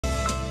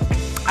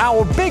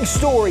Our big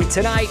story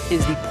tonight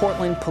is the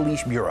Portland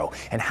Police Bureau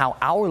and how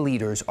our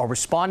leaders are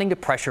responding to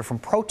pressure from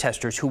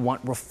protesters who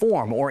want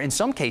reform, or in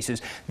some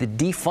cases, the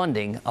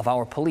defunding of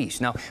our police.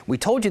 Now, we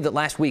told you that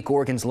last week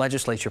Oregon's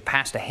legislature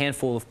passed a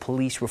handful of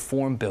police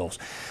reform bills.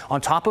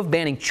 On top of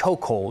banning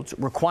chokeholds,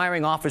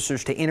 requiring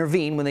officers to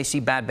intervene when they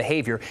see bad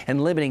behavior,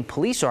 and limiting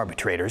police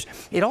arbitrators,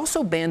 it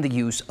also banned the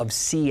use of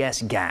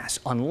CS gas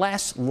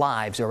unless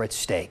lives are at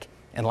stake.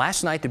 And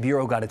last night, the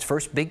Bureau got its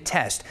first big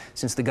test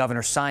since the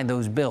governor signed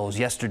those bills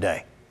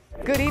yesterday.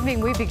 Good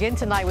evening. We begin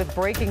tonight with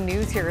breaking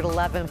news here at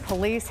 11.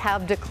 Police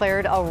have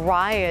declared a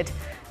riot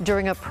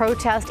during a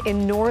protest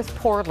in North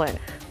Portland.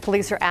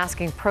 Police are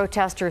asking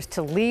protesters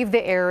to leave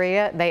the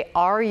area. They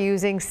are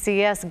using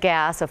CS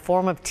gas, a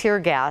form of tear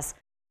gas.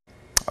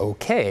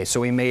 Okay, so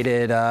we made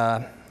it,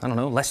 I don't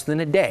know, less than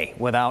a day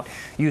without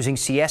using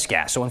CS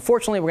gas. So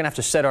unfortunately, we're going to have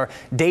to set our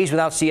days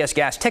without CS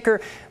gas ticker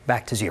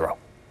back to zero.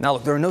 Now,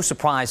 look, there are no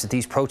surprise that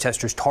these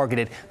protesters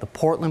targeted the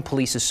Portland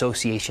Police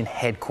Association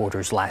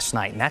headquarters last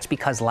night. And that's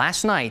because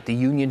last night, the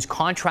union's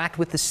contract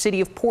with the city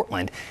of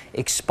Portland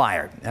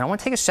expired. And I want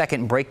to take a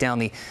second and break down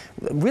the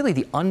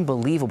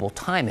unbelievable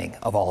timing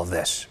of all of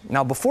this.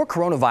 Now, before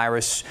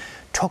coronavirus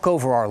took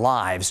over our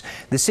lives,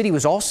 the city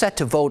was all set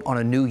to vote on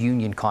a new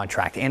union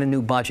contract and a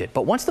new budget.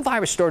 But once the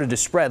virus started to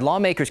spread,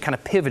 lawmakers kind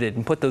of pivoted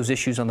and put those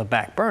issues on the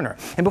back burner.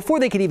 And before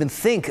they could even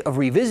think of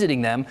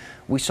revisiting them,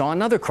 we saw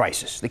another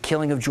crisis, the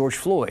killing of George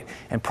Floyd,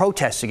 and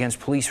protests against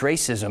police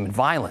racism and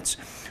violence.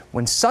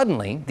 When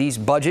suddenly these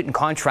budget and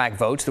contract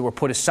votes that were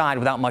put aside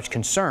without much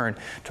concern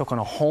took on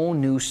a whole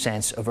new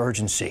sense of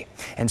urgency,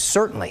 and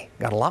certainly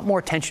got a lot more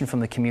attention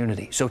from the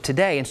community. So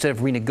today, instead of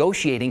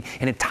renegotiating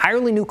an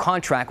entirely new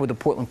contract with the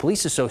Portland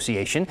Police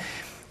Association,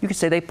 you could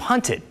say they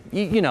punted,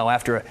 you know,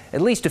 after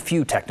at least a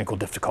few technical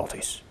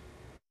difficulties.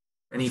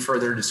 Any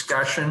further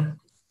discussion?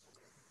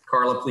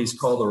 Carla, please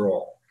call the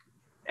roll.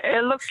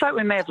 It looks like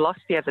we may have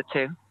lost the other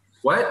two.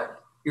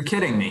 What? You're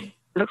kidding me.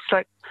 Looks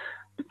like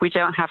we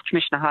don't have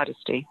Commissioner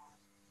Hardesty.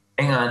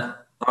 Hang on.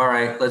 All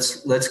right,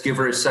 let's give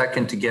her a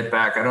second to get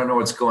back. I don't know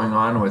what's going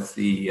on with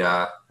the,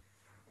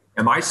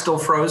 am I still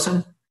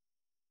frozen?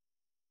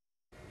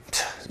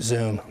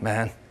 Zoom,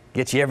 man.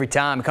 Gets you every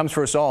time. It comes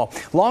for us all.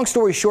 Long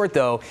story short,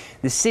 though,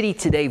 the city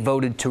today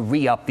voted to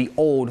re-up the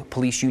old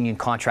police union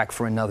contract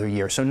for another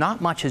year. So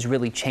not much has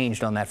really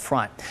changed on that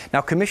front.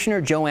 Now, Commissioner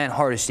Joanne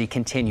Hardesty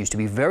continues to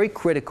be very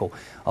critical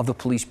of the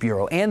Police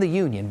Bureau and the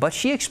union, but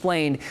she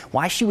explained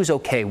why she was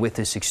okay with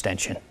this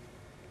extension.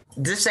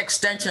 This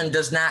extension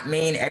does not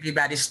mean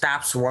everybody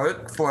stops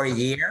work for a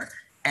year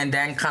and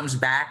then comes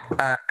back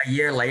a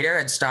year later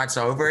and starts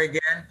over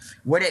again.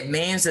 What it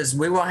means is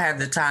we will have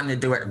the time to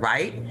do it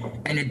right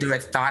and to do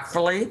it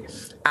thoughtfully.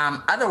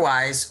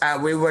 Otherwise,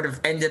 we would have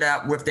ended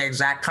up with the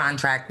exact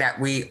contract that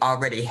we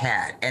already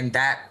had, and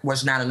that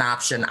was not an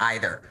option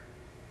either.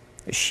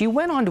 She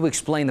went on to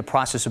explain the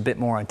process a bit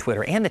more on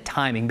Twitter and the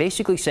timing,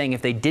 basically saying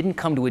if they didn't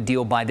come to a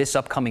deal by this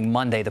upcoming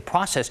Monday, the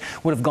process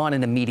would have gone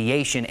into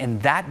mediation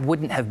and that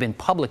wouldn't have been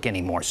public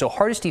anymore. So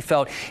Hardesty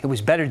felt it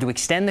was better to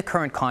extend the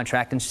current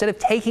contract instead of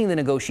taking the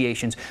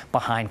negotiations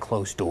behind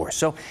closed doors.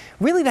 So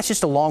really, that's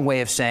just a long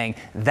way of saying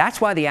that's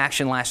why the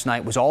action last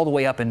night was all the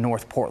way up in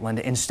North Portland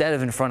instead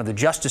of in front of the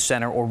Justice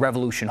Center or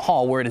Revolution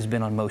Hall, where it has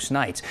been on most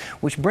nights,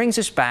 which brings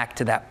us back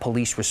to that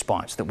police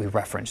response that we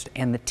referenced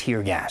and the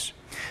tear gas.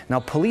 Now,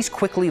 police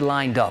quickly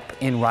lined up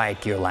in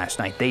riot gear last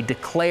night. They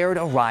declared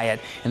a riot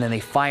and then they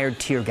fired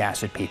tear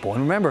gas at people.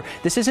 And remember,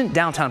 this isn't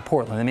downtown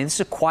Portland. I mean, this is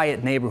a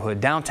quiet neighborhood.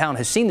 Downtown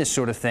has seen this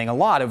sort of thing a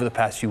lot over the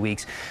past few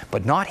weeks,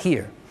 but not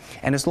here.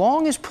 And as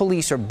long as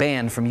police are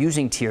banned from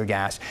using tear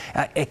gas,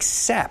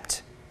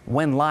 except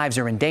when lives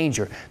are in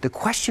danger, the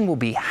question will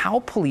be how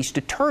police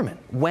determine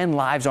when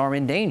lives are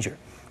in danger.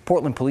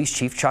 Portland Police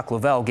Chief Chuck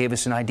Lavelle gave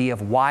us an idea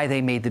of why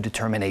they made the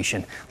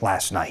determination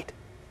last night.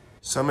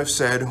 Some have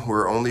said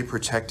we're only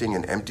protecting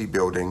an empty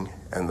building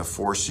and the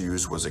force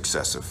used was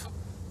excessive.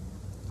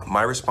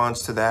 My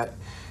response to that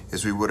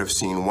is we would have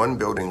seen one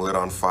building lit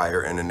on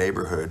fire in a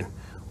neighborhood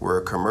where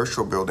a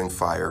commercial building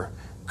fire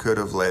could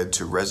have led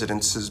to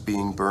residences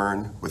being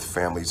burned with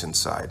families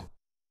inside.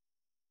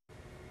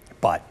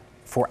 But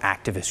for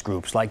activist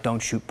groups like Don't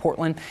Shoot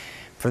Portland,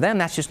 for them,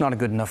 that's just not a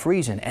good enough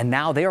reason. And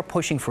now they are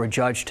pushing for a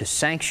judge to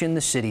sanction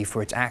the city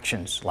for its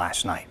actions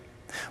last night.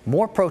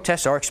 More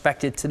protests are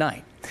expected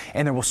tonight,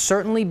 and there will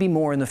certainly be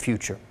more in the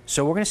future.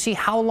 So we're going to see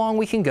how long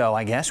we can go,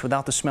 I guess,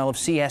 without the smell of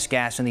CS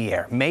gas in the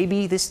air.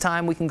 Maybe this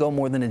time we can go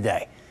more than a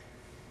day.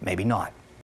 Maybe not.